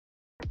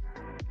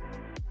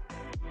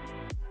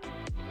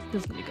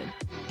This is gonna be good.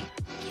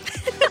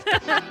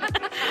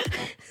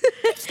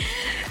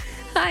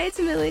 Hi, it's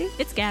Millie.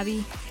 It's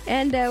Gabby.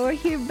 And we're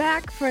here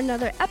back for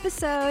another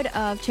episode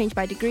of Change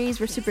by Degrees.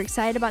 We're super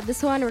excited about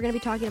this one. We're going to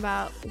be talking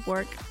about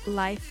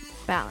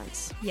work-life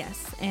balance.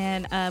 Yes,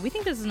 and we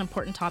think this is an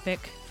important topic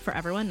for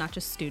everyone, not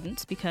just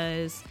students,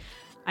 because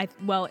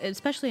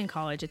especially in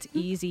college, it's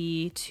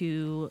easy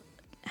to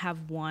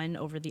have one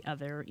over the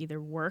other, either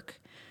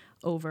work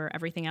over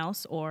everything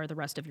else or the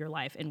rest of your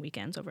life and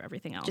weekends over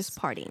everything else. Just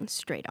partying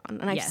straight on.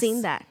 And Yes. I've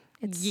seen that.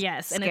 It's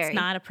yes, scary. and it's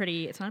not a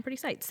pretty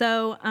sight.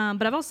 So,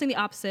 but I've also seen the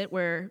opposite,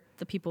 where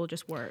the people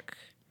just work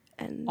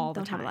and all the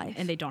don't time have a life.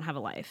 and they don't have a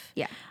life.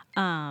 Yeah.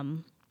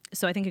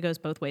 So I think it goes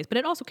both ways, but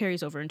it also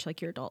carries over into like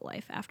your adult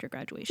life after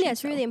graduation. Yeah,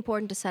 it's really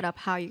important to set up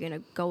how you're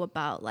going to go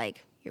about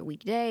like your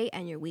weekday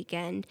and your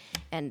weekend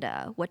and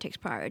what takes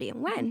priority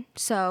and when.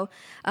 So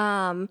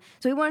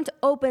we wanted to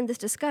open this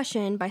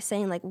discussion by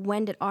saying like,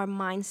 when did our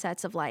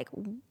mindsets of like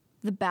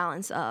the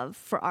balance of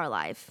for our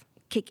life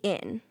kick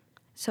in?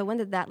 So when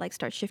did that like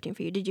start shifting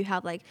for you? Did you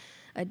have like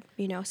a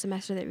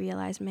semester that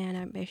realized,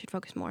 man, I should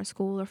focus more on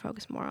school or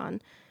focus more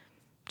on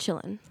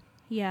chilling?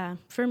 Yeah,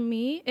 for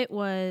me, it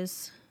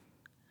was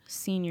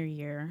senior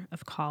year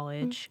of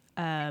college.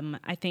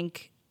 I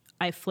think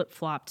I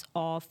flip-flopped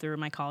all through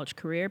my college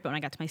career, but when I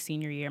got to my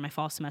senior year, my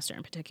fall semester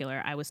in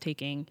particular, I was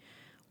taking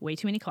way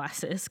too many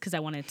classes because I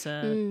wanted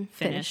to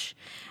finish.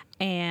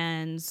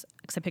 And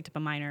because I picked up a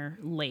minor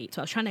late.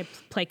 So I was trying to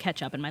play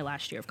catch up in my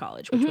last year of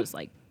college, which was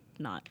like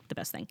not the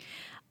best thing.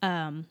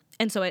 And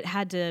so I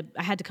had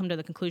to come to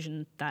the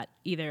conclusion that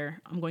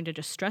either I'm going to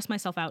just stress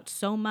myself out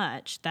so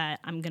much that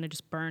I'm going to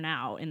just burn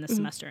out in the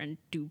semester and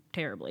do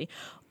terribly,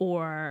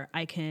 or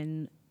I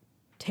can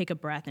take a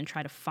breath and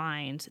try to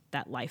find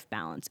that life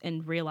balance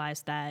and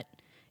realize that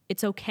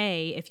it's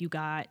okay if you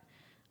got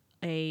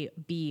a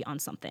B on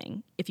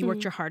something. If you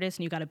worked your hardest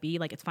and you got a B,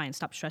 like, it's fine.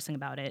 Stop stressing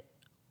about it.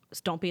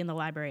 Just don't be in the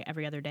library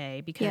every other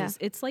day, because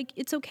it's like,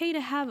 it's okay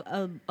to have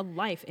a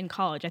life in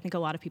college. I think a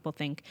lot of people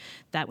think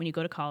that when you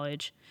go to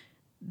college,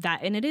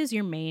 and it is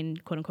your main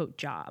quote unquote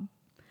job,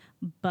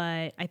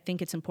 but I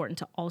think it's important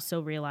to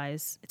also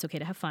realize it's okay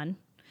to have fun.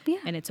 Yeah.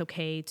 And it's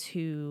okay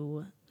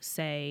to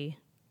say,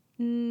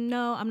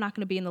 no, I'm not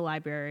going to be in the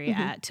library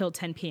till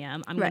 10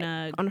 p.m. I'm going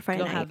to on a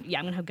Friday night.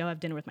 I'm going to go have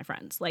dinner with my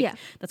friends. Like,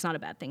 that's not a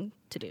bad thing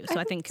to do. So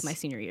I think my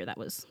senior year, that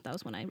was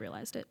when I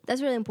realized it.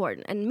 That's really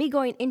important. And me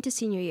going into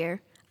senior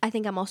year, I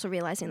think I'm also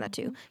realizing that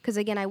too. Because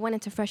again, I went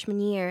into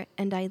freshman year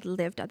and I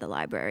lived at the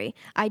library.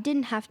 I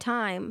didn't have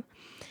time.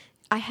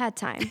 I had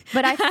time,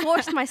 but I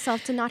forced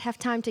myself to not have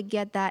time to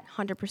get that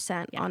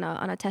 100% on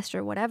a test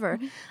or whatever.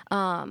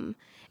 And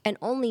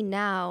only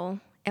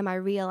now am I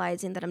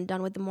realizing that I'm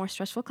done with the more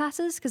stressful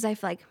classes, because I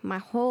feel like my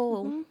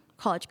whole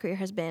college career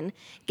has been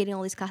getting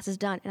all these classes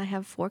done, and I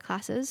have 4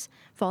 classes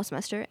fall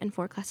semester and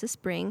 4 classes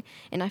spring,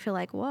 and I feel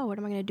like, whoa, what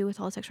am I going to do with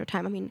all this extra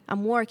time? I mean,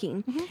 I'm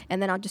working,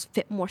 and then I'll just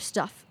fit more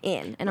stuff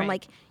in, and I'm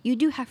like, you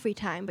do have free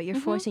time, but you're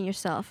forcing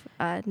yourself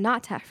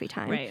not to have free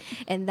time,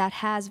 and that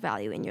has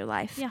value in your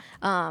life.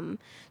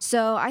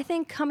 So I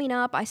think coming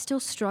up, I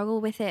still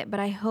struggle with it, but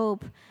I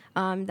hope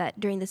that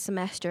during the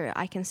semester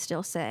I can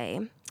still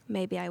say,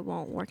 maybe I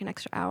won't work an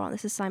extra hour on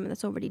this assignment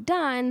that's already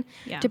done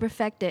to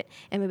perfect it,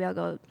 and maybe I'll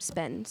go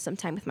spend some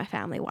time with my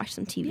family, watch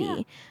some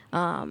TV.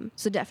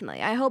 So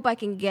definitely, I hope I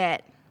can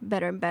get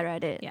better and better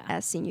at it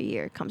as senior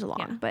year comes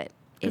along. But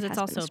because it's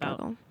also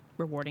about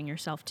rewarding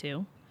yourself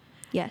too.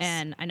 Yes.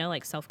 And I know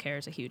like self-care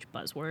is a huge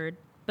buzzword,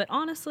 but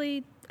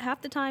honestly,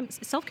 half the time,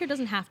 self-care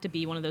doesn't have to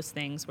be one of those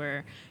things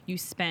where you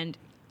spend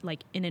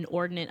like an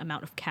inordinate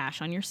amount of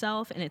cash on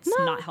yourself and it's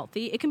not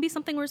healthy. It can be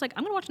something where it's like,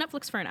 I'm going to watch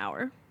Netflix for an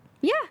hour.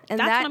 Yeah, and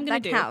that's what I'm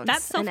going to do. Counts,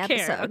 that's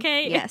self-care,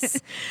 okay? Yes.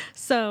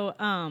 So,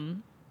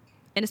 and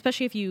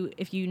especially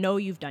if you know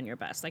you've done your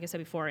best, like I said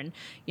before, and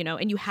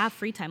and you have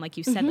free time, like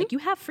you said, like you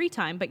have free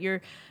time, but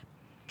you're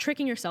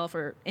tricking yourself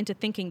into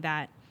thinking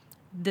that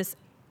this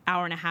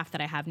hour and a half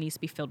that I have needs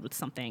to be filled with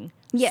something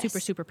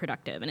super, super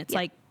productive. And it's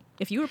like,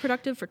 if you were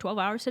productive for 12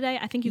 hours today,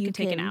 I think you can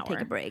take an hour.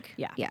 Take a break.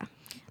 Yeah.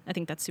 I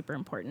think that's super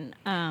important.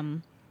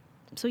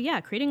 So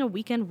yeah, creating a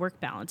weekend work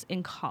balance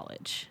in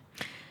college.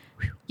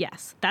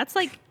 Yes, that's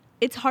like,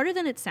 it's harder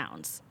than it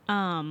sounds.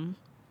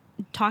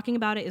 Talking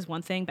about it is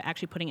one thing, but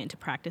actually putting it into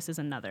practice is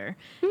another.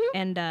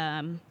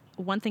 And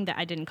one thing that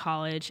I did in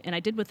college, and I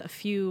did with a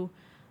few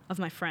of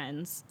my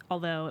friends,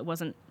 although it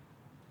wasn't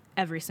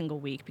every single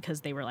week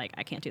because they were like,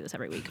 I can't do this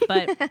every week.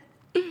 But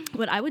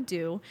what I would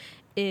do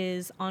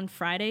is on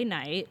Friday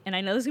night, and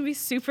I know this is going to be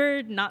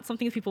super not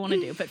something that people want to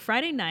do, but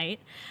Friday night,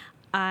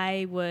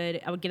 I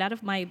would get out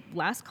of my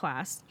last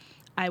class.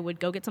 I would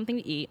go get something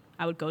to eat.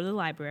 I would go to the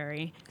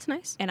library. That's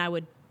nice. And I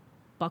would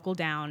buckle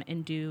down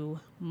and do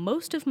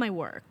most of my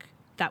work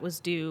that was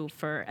due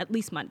for at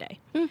least Monday.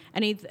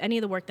 Any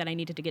of the work that I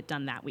needed to get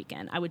done that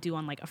weekend, I would do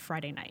on like a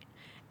Friday night.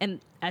 And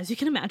as you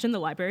can imagine, the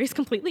library is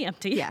completely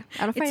empty. Yeah,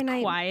 on a Friday night,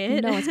 it's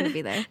quiet. No one's going to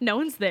be there. No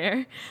one's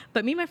there.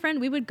 But me and my friend,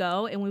 we would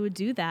go and we would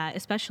do that,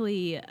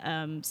 especially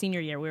senior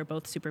year. We were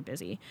both super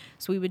busy.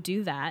 So we would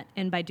do that.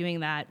 And by doing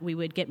that, we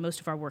would get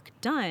most of our work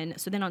done.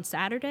 So then on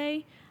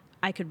Saturday,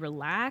 I could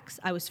relax.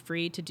 I was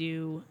free to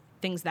do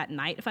things that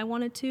night if I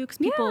wanted to, because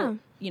people,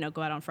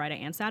 go out on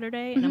Friday and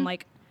Saturday, and I'm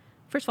like,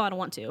 first of all, I don't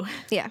want to.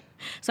 Yeah.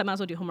 So I might as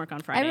well do homework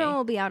on Friday. Everyone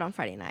will be out on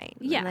Friday night.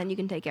 Yeah. And then you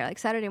can take care. Like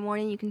Saturday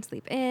morning, you can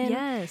sleep in.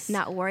 Yes.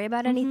 Not worry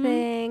about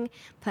anything.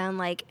 Plan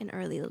like an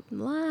early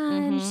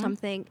lunch,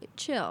 something.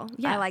 Chill.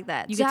 Yeah. I like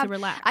that. You get to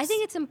relax. I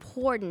think it's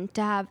important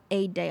to have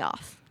a day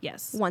off.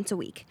 Yes. Once a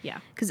week. Yeah.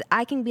 Because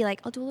I can be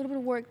like, I'll do a little bit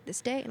of work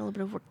this day and a little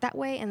bit of work that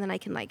way. And then I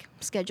can like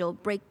schedule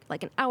break,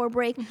 like an hour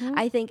break.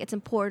 I think it's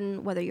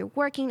important, whether you're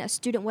working, a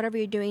student, whatever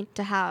you're doing,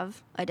 to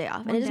have a day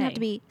off. And it doesn't have to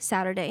be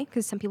Saturday,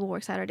 because some people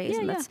work Saturdays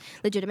and that's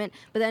legitimate.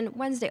 But then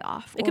Wednesday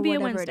off. It could be a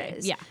whatever Wednesday. it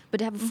is. Yeah. But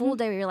to have a full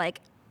day where you're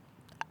like,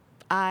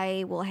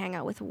 I will hang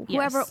out with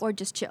whoever Yes. or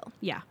just chill.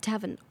 Yeah. To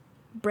have a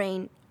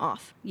brain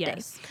off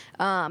Yes. day.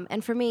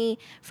 And for me,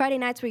 Friday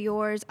nights were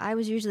yours. I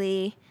would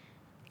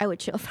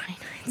chill Friday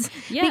nights.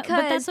 Yeah, but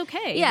that's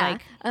okay. Yeah.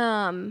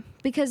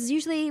 Because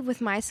usually with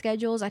my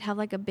schedules, I'd have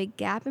like a big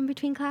gap in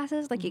between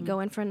classes. Like you go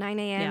in for 9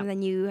 a.m. and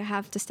then you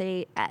have to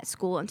stay at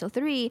school until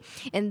 3.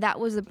 And that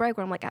was the break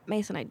where I'm like, at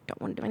Mason, I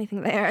don't want to do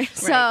anything there.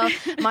 So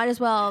might as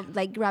well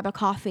like grab a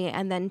coffee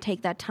and then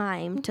take that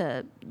time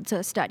to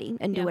study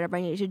and do whatever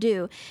I needed to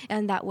do.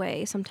 And that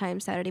way,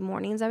 sometimes Saturday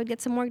mornings I would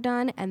get some work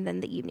done, and then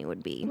the evening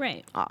would be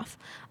off.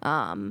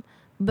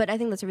 But I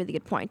think that's a really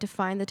good point, to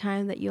find the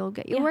time that you'll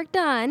get your work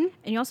done.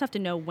 And you also have to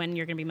know when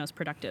you're going to be most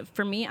productive.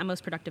 For me, I'm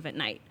most productive at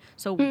night.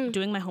 So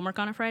doing my homework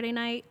on a Friday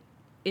night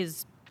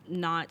is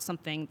not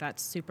something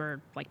that's super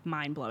like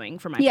mind blowing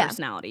for my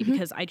personality,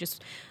 because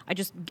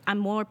I'm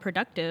more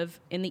productive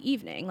in the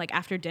evening. Like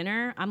after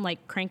dinner, I'm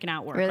like cranking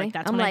out work. Really? Like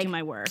that's I'm when I like, do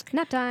my work.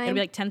 nap time. It'll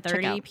be like Check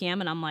 10:30 out. p.m.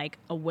 and I'm like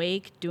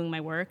awake doing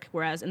my work.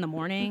 Whereas in the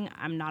morning,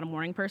 I'm not a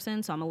morning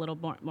person, so I'm a little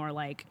more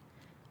like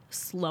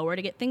slower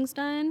to get things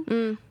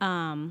done.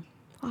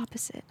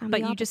 Opposite. But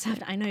you just have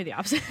to, I know you're the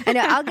opposite. I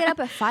know. I'll get up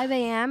at 5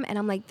 a.m. and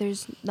I'm like,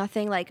 there's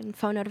nothing like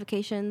phone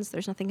notifications.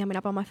 There's nothing coming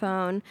up on my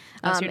phone.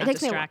 Oh, so you're it not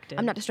takes distracted.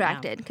 I'm not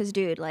distracted because,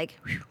 dude, like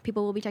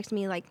people will be texting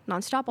me like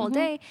nonstop all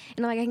day,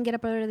 and like I can get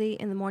up early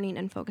in the morning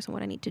and focus on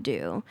what I need to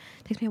do.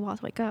 It takes me a while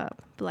to wake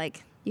up, but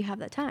like you have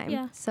that time.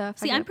 Yeah. So if I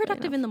see, get I'm up early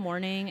productive enough- in the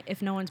morning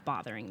if no one's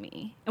bothering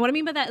me. And what I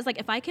mean by that is like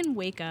if I can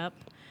wake up,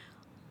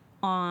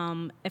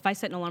 if I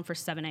set an alarm for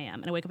 7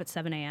 a.m. and I wake up at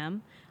 7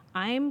 a.m.,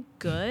 I'm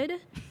good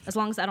as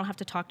long as I don't have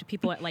to talk to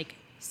people at like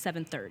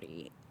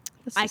 7:30.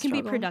 That's the I can be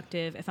struggle.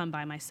 productive if I'm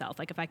by myself.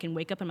 Like if I can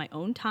wake up in my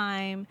own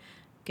time,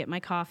 get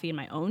my coffee in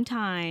my own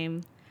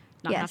time,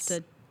 not Yes. have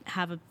to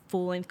have a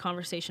full-length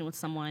conversation with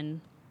someone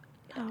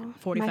Oh,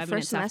 45 my minutes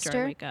first after I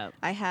semester, wake up.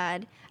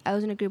 I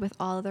was in a group with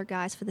all other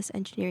guys for this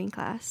engineering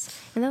class,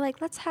 and they're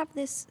like, let's have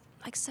this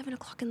like 7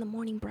 o'clock in the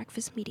morning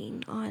breakfast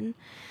meeting on.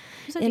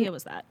 Whose idea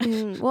was that?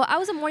 Well, I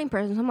was a morning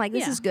person, so I'm like,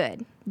 this Yeah. is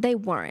good. They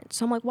weren't.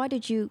 So I'm like, why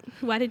did you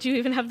Why did you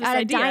even have this at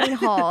idea? a dining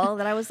hall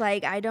that I was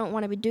like, I don't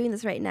want to be doing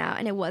this right now,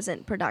 and it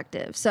wasn't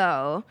productive.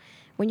 So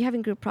when you're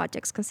having group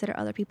projects, consider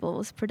other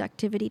people's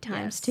productivity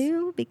times Yes.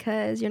 too,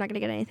 because you're not going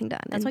to get anything done.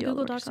 That's and why do all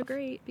the Google work Docs are yourself.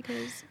 great,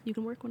 because you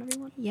can work whenever you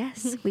want.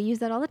 Yes, we use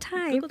that all the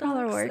time Google for all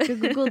our Docs. work.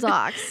 Google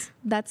Docs.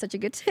 That's such a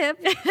good tip.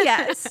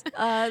 Yes,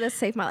 that's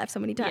saved my life so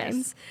many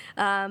times.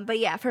 But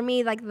yeah, for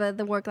me, like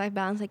the work-life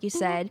balance, like you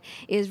said,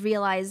 is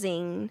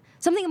realizing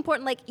something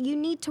important. Like you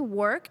need to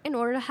work in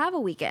order to have a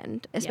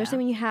weekend, especially Yeah.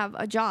 when you have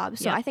a job.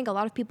 So Yeah. I think a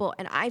lot of people,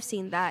 and I've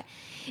seen that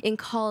in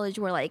college,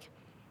 where like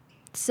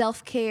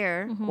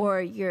self-care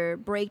or your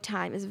break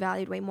time is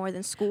valued way more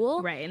than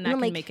school. Right, and I'm that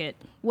can like, make it...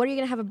 what are you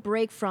going to have a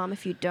break from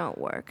if you don't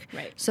work?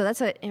 Right. So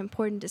that's an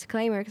important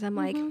disclaimer, because I'm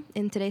like,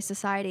 in today's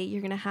society, you're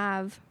going to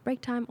have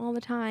break time all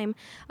the time.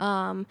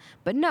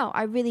 But no,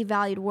 I really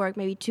valued work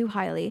maybe too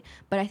highly,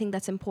 but I think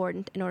that's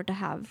important in order to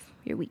have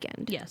your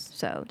weekend. Yes,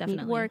 So you need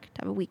definitely. work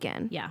to have a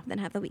weekend. Yeah. Then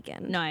have the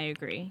weekend. No, I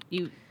agree.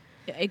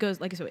 It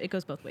goes, like I said, it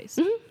goes both ways.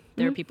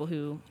 There are people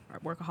who are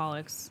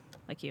workaholics,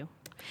 like you.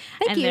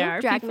 Thank and you. there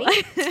are Drag people,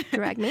 me.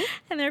 Drag me.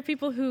 And there are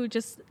people who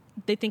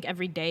they think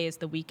every day is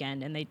the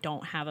weekend and they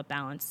don't have a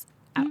balance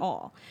at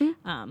all.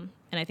 And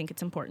I think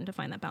it's important to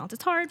find that balance.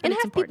 It's hard, but And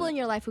it's have important. people in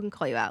your life who can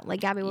call you out.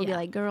 Like Gabby will be Yeah.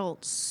 like, girl,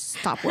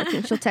 stop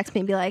working. She'll text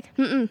me and be like,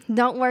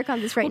 don't work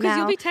on this right Because now.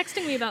 you'll be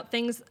texting me about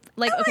things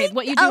like, At okay, like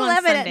what you do on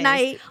 11 Sundays. at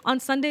night. On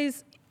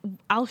Sundays,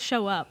 I'll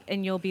show up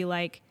and you'll be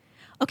like,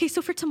 okay,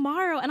 so for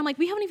tomorrow, and I'm like,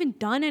 we haven't even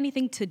done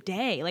anything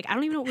today. Like, I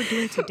don't even know what we're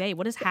doing today.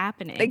 What is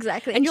happening?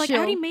 Exactly. And you're like, I She'll-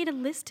 already made a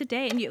list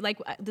today. And you like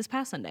this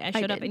past Sunday, I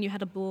showed up did. and you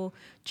had a little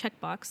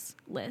checkbox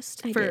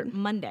list I for did.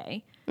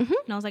 Monday. And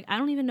I was like, I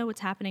don't even know what's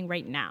happening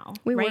right now.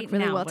 We right work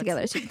really now, well what's- together,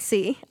 as you can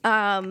see.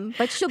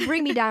 But she'll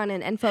bring me down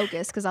and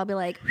focus, because I'll be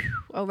like,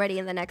 already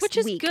in the next Which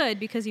is week. good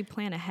because you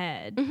plan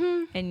ahead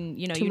and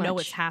you know Too you know much.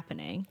 what's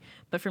happening.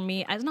 But for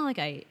me, it's not like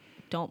I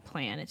don't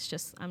plan. It's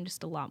just I'm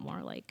just a lot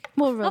more like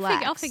More I'll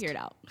relaxed. figure it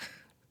out.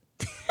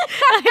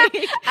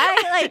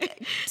 I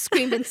like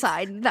screamed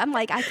inside. I'm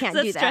like, I can't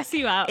Does do that that. stress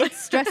you out? It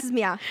stresses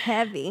me out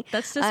heavy.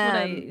 That's just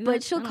what But I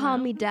she'll don't calm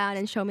know. me down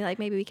and show me like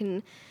maybe we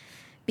can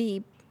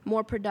be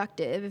more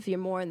productive if you're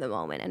more in the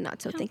moment and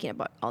not so thinking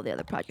about all the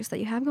other projects that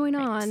you have going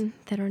on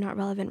that are not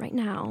relevant right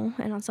now.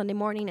 And on Sunday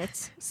morning,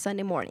 it's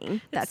Sunday morning.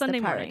 That's Sunday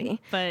the priority. morning.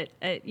 But,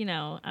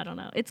 I don't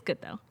know. It's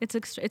good, though. It's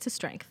a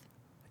strength.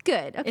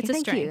 Good. Okay, It's a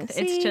thank strength.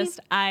 you. It's just,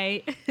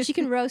 She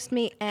can roast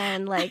me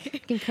and,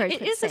 like, encourage me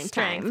it at is the a same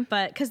strength, time.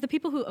 but because the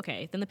people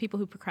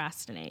who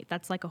procrastinate,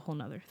 that's like a whole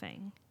nother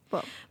thing.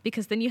 Well,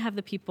 Because then you have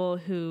the people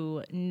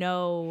who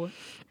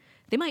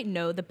they might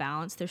know the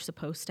balance they're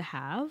supposed to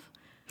have,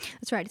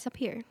 that's right. It's up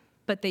here.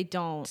 but they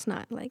don't. It's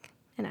not, like,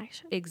 an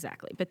action.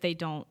 Exactly, but they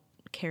don't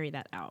carry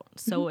that out.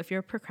 So Mm-hmm. if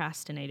you're a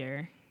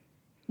procrastinator,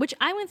 which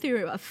I went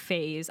through a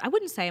phase, I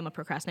wouldn't say I'm a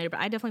procrastinator,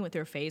 but I definitely went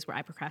through a phase where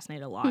I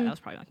procrastinated a lot. Hmm. That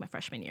was probably like my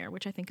freshman year,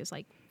 which I think is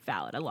like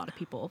valid. A lot of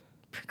people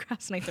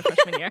procrastinate their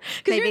freshman year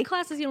because you're in Maybe.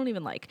 classes you don't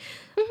even like,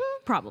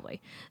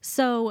 probably.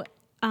 So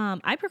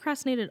I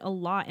procrastinated a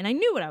lot, and I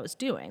knew what I was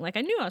doing. Like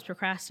I knew I was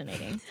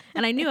procrastinating,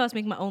 and I knew I was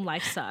making my own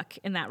life suck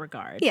in that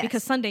regard. Yes.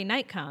 Because Sunday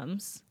night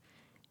comes,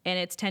 and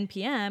it's 10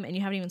 p.m. and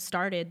you haven't even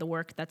started the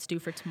work that's due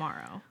for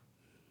tomorrow.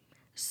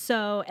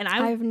 So, and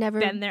I've never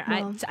been there.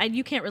 well.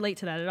 You can't relate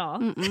to that at all.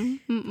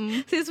 See,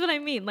 this is what I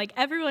mean. Like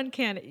everyone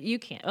can, you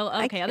can't.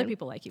 Oh, okay. Other can.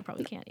 people like you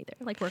probably can't either.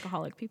 Like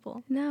workaholic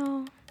people.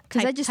 No.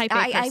 Because Type A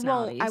I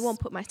personalities. won't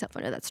put myself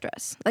under that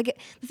stress. Like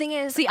the thing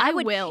is, See, I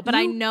will, but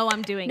I know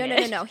I'm doing No,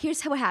 it. no. Here's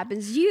how it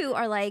happens. You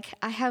are like,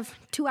 I have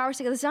 2 hours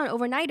to get this done,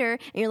 overnighter,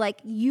 and you're like,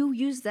 you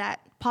use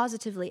that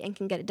positively and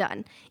can get it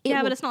done. Yeah,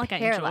 but will it's not like I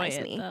enjoy paralyze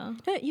it, me. though.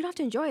 No, you don't have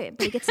to enjoy it,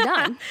 but it gets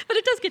done. But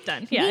it does get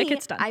done. Yeah, Me, it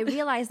gets done. I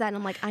realize that, and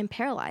I'm like, I'm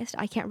paralyzed.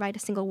 I can't write a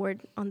single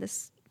word on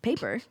this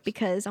paper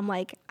because I'm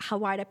like,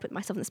 why did I put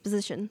myself in this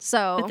position?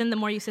 So, But then the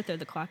more you sit there,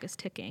 the clock is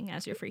ticking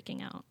as you're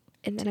freaking out.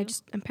 and then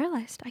I'm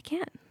paralyzed. I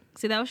can't.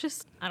 See, that was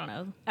just, I don't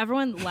know.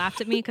 Everyone laughed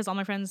at me because all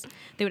my friends,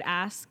 they would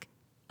ask,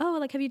 oh,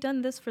 like, have you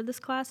done this for this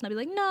class? And I'd be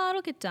like, no,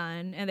 it'll get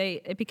done. And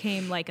it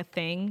became like a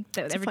thing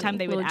that It's a every funny time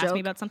they would little ask joke. me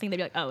about something, they'd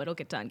be like, oh, it'll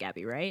get done,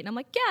 Gabby, right? And I'm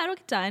like, yeah, it'll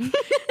get done. And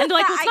they're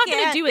like, well, it's I not going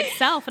to can't. do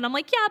itself. And I'm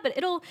like, yeah, but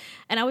it'll.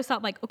 And I always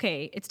thought, like,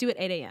 okay, it's due at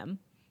 8 a.m.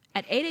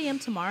 At 8 a.m.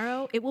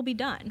 tomorrow, it will be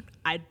done.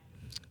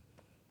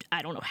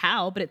 I don't know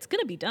how, but it's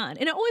gonna be done,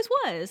 and it always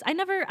was. I'm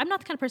not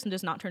the kind of person to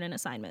just not turn in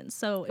assignments,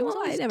 so it was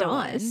always done.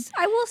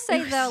 I will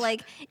say though,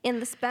 like in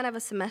the span of a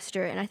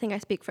semester, and I think I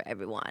speak for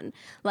everyone.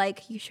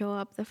 Like you show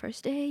up the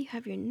first day, you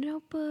have your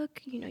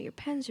notebook, your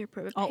pens, you're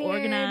prepared, All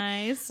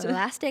organized. The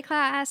last day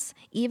class,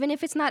 even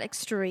if it's not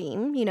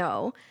extreme,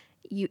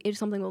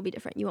 something will be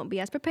different. You won't be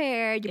as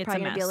prepared. You're It's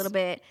probably a gonna be a mess. little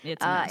bit,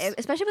 It's a mess.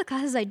 especially with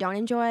classes I don't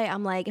enjoy.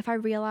 I'm like, if I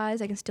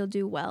realize I can still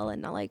do well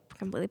and not like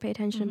completely pay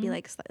attention and be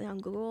like slightly on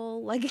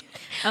Google, like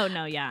Oh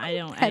no, yeah, I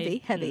don't.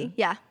 heavy.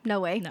 Yeah, no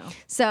way. No.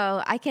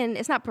 So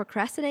it's not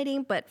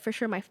procrastinating, but for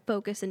sure my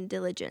focus and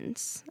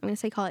diligence, I'm going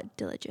to call it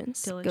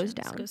diligence, goes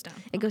down.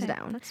 It goes Okay,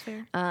 down. That's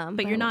fair. But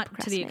But I you're won't not to the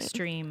procrastinate.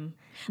 extreme.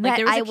 That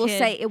there was a I will kid-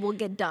 say it will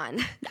get done.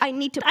 I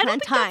need to I plan don't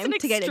think that's time an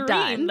to get it extreme,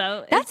 done.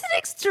 though. That's an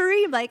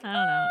extreme. Like, I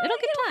don't know. It'll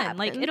get done.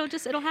 Like happen.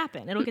 it'll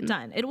happen. It'll get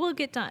done. It will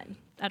get done.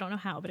 I don't know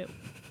how, but and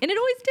it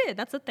always did.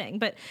 That's the thing.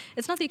 But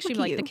it's not the extreme.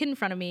 at Like you. the kid in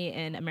front of me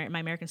in my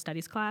American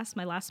Studies class,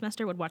 my last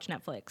semester would watch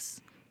Netflix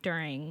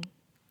during.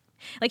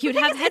 Like he would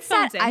thing have is, it's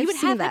that- headphones in. He I've would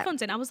seen have that.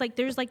 headphones in. I was like,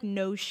 there's like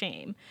no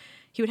shame.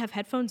 He would have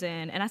headphones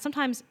in, and I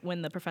sometimes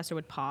when the professor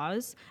would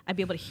pause, I'd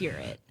be able to hear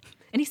it.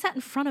 And he sat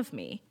in front of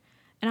me,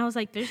 and I was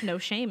like, there's no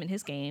shame in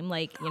his game.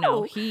 Like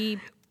No.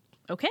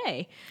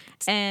 okay,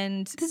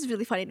 and this is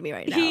really funny to me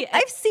right now. he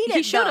I've seen it.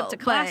 He showed though, up to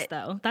class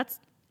but though.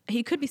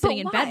 He could be sitting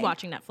in bed why?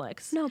 watching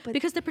Netflix. No, but-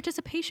 because the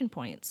participation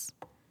points.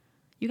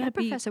 You My gotta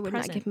be professor would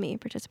present. not give me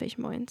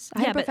participation points.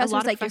 I Yeah, had but a professors lot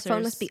of like your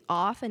phone must professors- be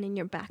off and in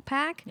your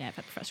backpack. Yeah, I've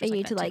had professors And you like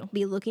need to that like too.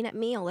 be looking at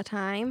me all the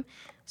time.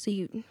 So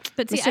you,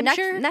 But see, Mr. I'm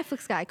sure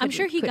Netflix guy. I'm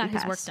sure he got couldn't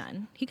his work pass.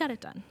 done. He got it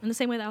done in the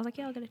same way that I was like,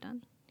 yeah, I'll get it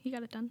done. He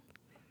got it done.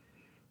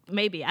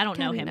 Maybe I don't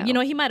know Don't him.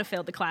 know. He might have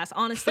failed the class.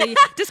 Honestly,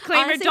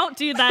 disclaimer: Honestly- don't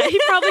do that. He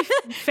probably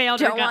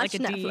failed or Don't got like watch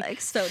a D.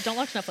 Netflix. So don't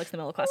watch Netflix in the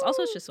middle of class.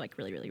 Also, it's just like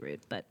really, really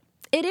rude. But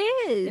It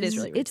is. It is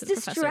really rude It's to the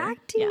professor.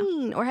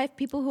 distracting. Or have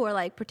people who are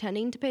like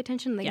pretending to pay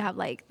attention. They Yeah. have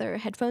like their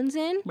headphones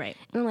in. right,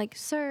 And I'm like,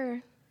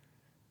 sir.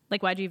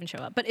 like why'd you even show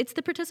up? But it's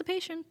the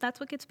participation. That's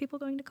what gets people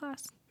going to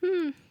class.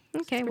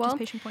 Okay, well,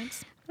 Participation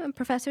points.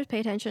 professors pay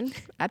attention.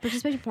 At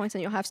participation points,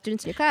 and you'll have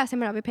students in your class. They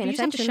might not be paying You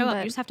just have to attention. show up. but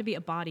You just have to be a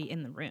body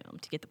in the room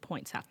to get the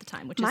points half the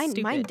time, which is mine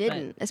stupid.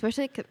 didn't.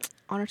 Especially 'cause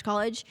honors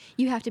college.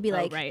 You have to be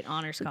But, like, right,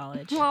 honors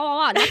college.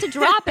 Not to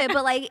drop it,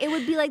 but like it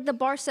would be like the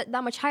bar set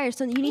that much higher.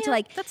 So you need to Yeah,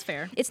 like. that's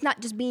fair. It's not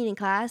just being in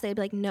class. They'd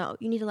be like, no,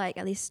 you need to like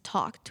at least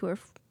talk to her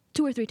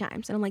 2 or 3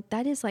 times. And I'm like,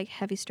 that is like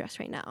heavy stress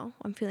right now.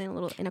 I'm feeling a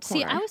little in a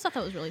corner. See, I always thought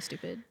that was really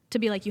stupid to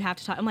be like, you have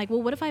to talk. I'm like,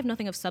 well, what if I have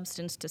nothing of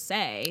substance to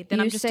say? Then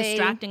You I'm just say-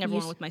 distracting you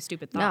everyone s- with my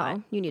stupid thought.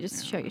 No, you need to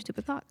share your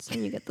stupid thoughts,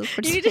 and you get those.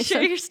 You need to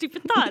share your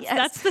stupid thoughts.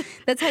 Yes. That's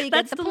That's how you get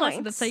that's the lesson.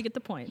 points. That's how you get the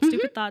points.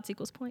 Stupid thoughts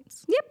equals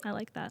points. Yep. I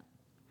like that.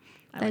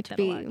 I That like should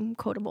that a lot. be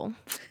quotable.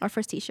 Our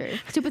first T-shirt.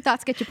 Stupid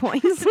thoughts get you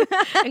points.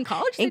 In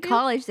college, they In do.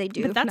 college, they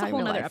do. But that's not a in whole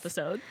real nother life.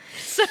 episode.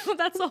 So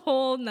that's a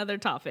whole nother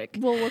topic.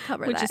 We'll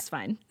cover which that. is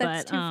fine.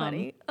 That's but, too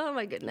funny. Oh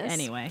my goodness.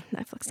 Anyway.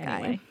 Netflix guy.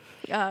 Anyway.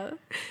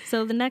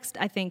 So the next,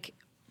 I think,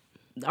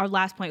 our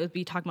last point would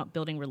be talking about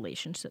building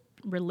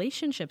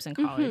relationships in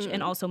college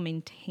and also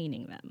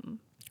maintaining them.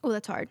 Oh,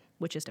 that's hard.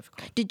 Which is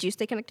difficult. Did you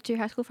stay connected to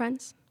your high school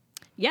friends?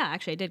 Yeah,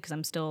 actually I did, because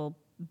I'm still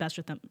best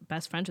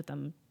friends with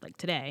them like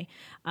today.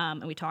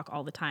 And we talk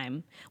all the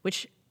time,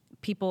 which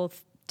people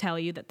tell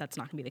you that that's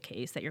not going to be the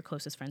case, that your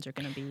closest friends are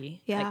going to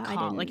be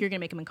like you're going to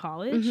make them in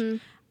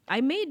college.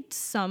 I made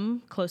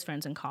some close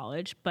friends in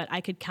college, but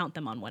I could count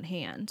them on one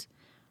hand.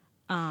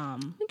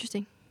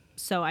 Interesting.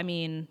 So, I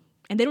mean,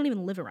 and they don't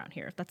even live around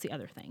here. That's the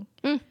other thing.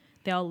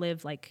 They all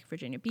live like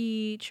Virginia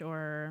Beach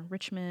or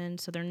Richmond.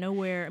 So they're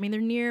nowhere. I mean,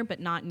 they're near, but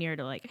not near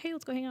to like, hey,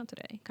 let's go hang out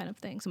today kind of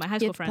thing. So my high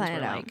school friends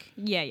were like,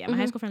 my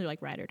high school friends were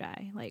like ride or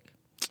die. Like,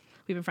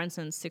 we've been friends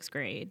since 6th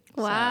grade.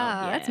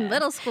 Wow, that's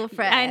middle school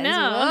friends. I know.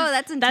 Whoa,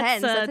 that's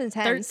intense. That's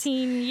intense.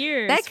 13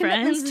 years. That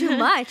commitment's too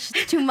much.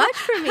 Too much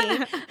for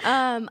me.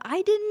 I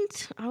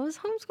was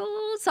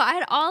homeschooled. So I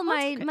had all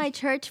my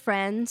church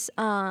friends,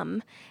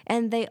 and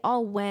they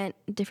all went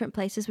different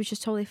places, which is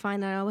totally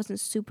fine. And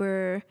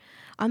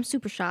I'm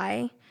super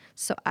shy.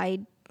 So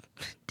I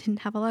didn't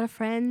have a lot of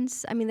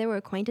friends. I mean, they were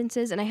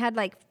acquaintances, and I had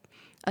like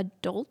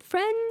adult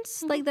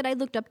friends like that I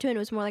looked up to, and it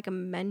was more like a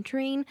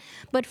mentoring.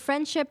 But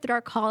friendship through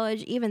our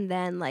college, even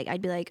then, like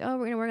I'd be like, oh,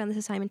 we're gonna work on this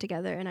assignment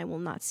together, and I will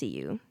not see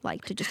you,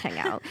 like to just hang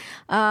out.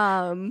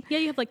 Yeah,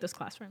 you have like those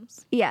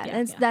classrooms.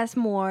 That's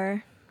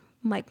more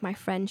like my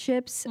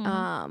friendships.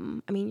 I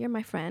mean, you're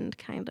my friend,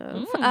 kind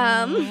of. And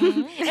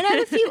I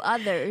have a few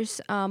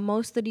others,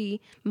 mostly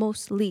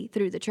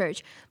through the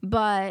church,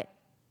 but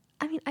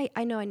I mean,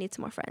 I know I need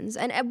some more friends,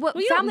 and what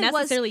you family don't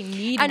necessarily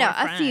need. I know more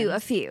friends. a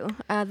few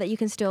that you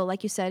can still,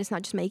 like you said, it's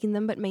not just making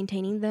them, but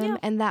maintaining them,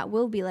 and that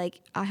will be like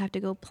I have to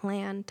go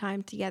plan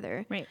time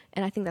together, right?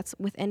 And I think that's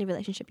with any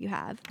relationship you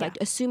have, like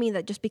assuming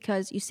that just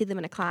because you see them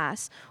in a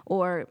class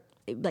or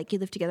like you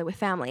live together with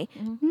family,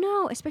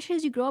 no, especially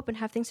as you grow up and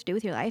have things to do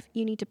with your life,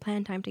 you need to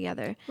plan time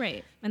together,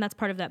 right? And that's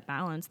part of that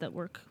balance, that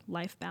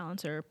work-life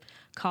balance or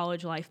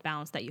college-life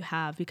balance that you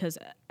have, because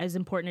as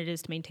important it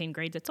is to maintain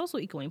grades, it's also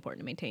equally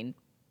important to maintain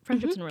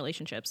friendships and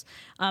relationships.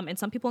 And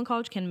some people in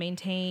college can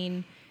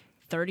maintain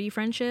 30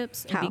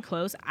 friendships and be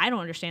close. I don't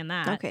understand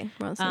that. Okay,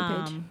 we're on the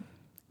same page.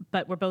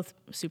 But we're both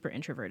super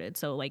introverted,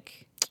 so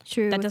like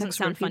True, that doesn't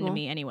sound fun to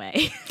me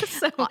anyway.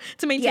 So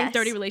to maintain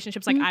 30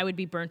 relationships, like I would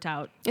be burnt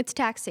out. It's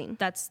taxing.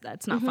 That's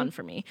not fun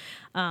for me.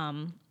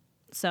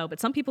 But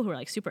some people who are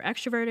like super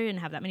extroverted and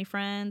have that many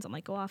friends, I'm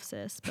like, go off,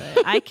 sis.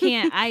 But I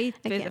can't.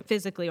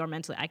 Physically or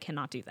mentally, I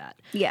cannot do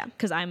that. Yeah,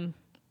 because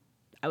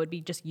I would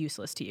be just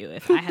useless to you.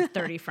 If I had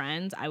 30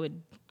 friends, I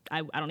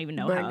don't even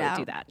know how I would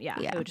do that. Yeah,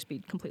 I would just be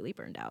completely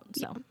burned out.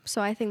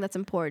 So I think that's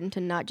important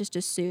to not just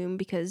assume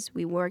because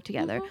we work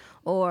together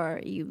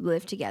or you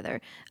live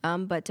together,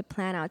 but to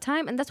plan out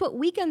time. And that's what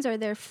weekends are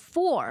there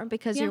for,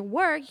 because your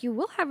work, you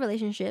will have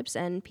relationships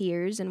and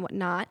peers and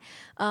whatnot.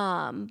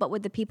 But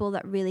with the people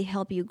that really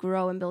help you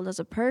grow and build as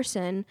a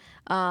person,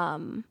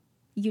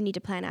 you need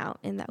to plan out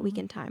in that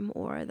weekend time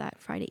or that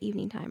Friday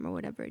evening time or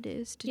whatever it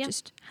is to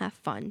just have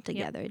fun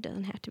together. It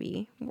doesn't have to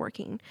be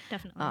working.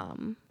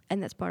 Definitely.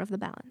 And that's part of the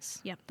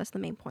balance. Yep. That's the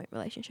main point,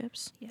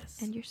 relationships. Yes.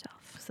 And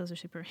yourself. So those are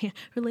super, the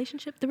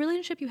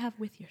relationship you have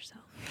with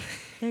yourself.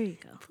 There you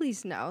go.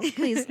 Please no.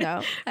 Please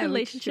no.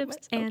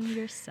 Relationships and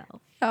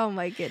yourself. Oh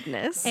my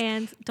goodness.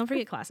 And don't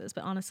forget classes,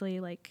 but honestly,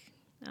 like,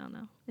 I don't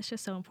know. It's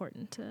just so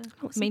important to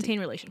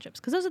maintain relationships,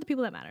 because those are the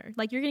people that matter.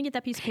 Like, you're going to get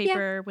that piece of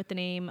paper with the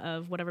name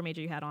of whatever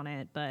major you had on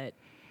it, but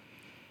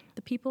it's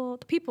the people.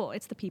 It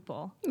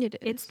is.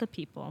 It's the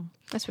people.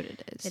 That's what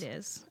it is. It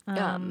is.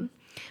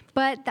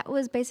 But that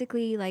was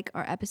basically like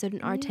our episode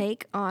and our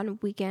take on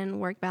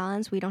weekend work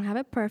balance. We don't have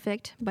it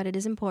perfect, but it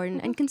is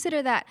important. And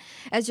consider that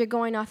as you're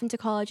going off into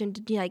college and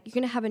like you're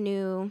going to have a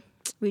new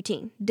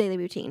daily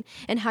routine,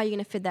 and how you're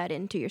going to fit that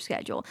into your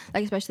schedule.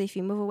 Like, especially if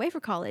you move away for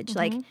college,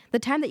 like the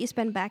time that you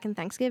spend back in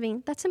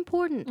Thanksgiving, that's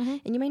important.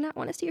 And you may not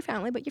want to see your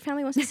family, but your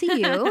family wants to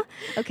see you.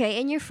 Okay.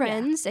 And your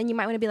friends, and you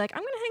might want to be like,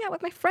 I'm going to hang out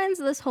with my friends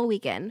this whole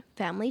weekend.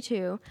 Family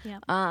too.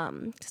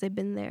 Because they've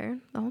been there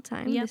the whole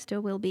time. They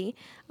still will be.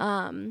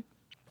 But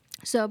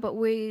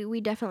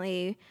we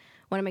definitely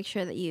want to make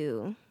sure that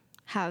you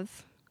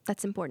have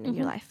that's important in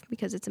your life,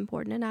 because it's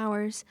important in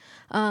ours.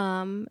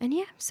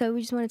 So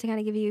we just wanted to kind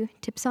of give you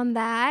tips on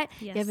that. Yes.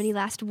 Do you have any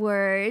last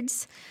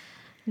words?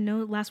 No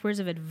last words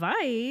of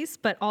advice,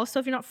 but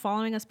also if you're not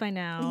following us by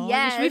now,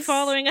 you should be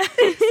following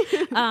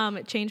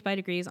us. Change by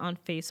Degrees on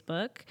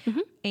Facebook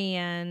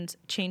and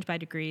Change by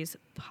Degrees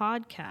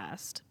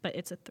podcast, but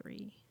it's a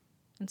 3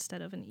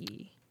 instead of an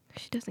E.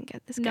 She doesn't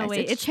get this, guys. No,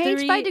 wait. It's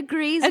Changed by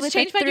Degrees with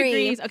Changed a 3. by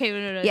Degrees. Okay,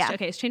 no. Yeah.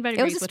 Okay, it's Changed by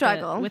Degrees. It was a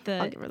struggle. With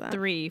the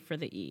 3 for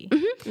the E.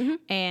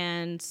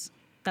 And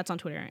that's on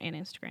Twitter and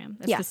Instagram.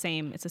 It's the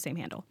same. It's the same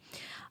handle.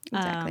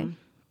 Exactly.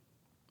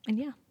 And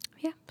yeah.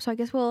 So I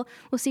guess we'll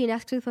see you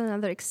next week with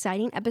another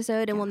exciting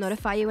episode, and we'll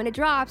notify you when it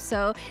drops.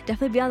 So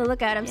definitely be on the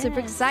lookout. I'm super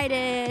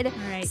excited. All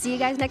right. See you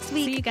guys next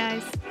week. See you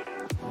guys.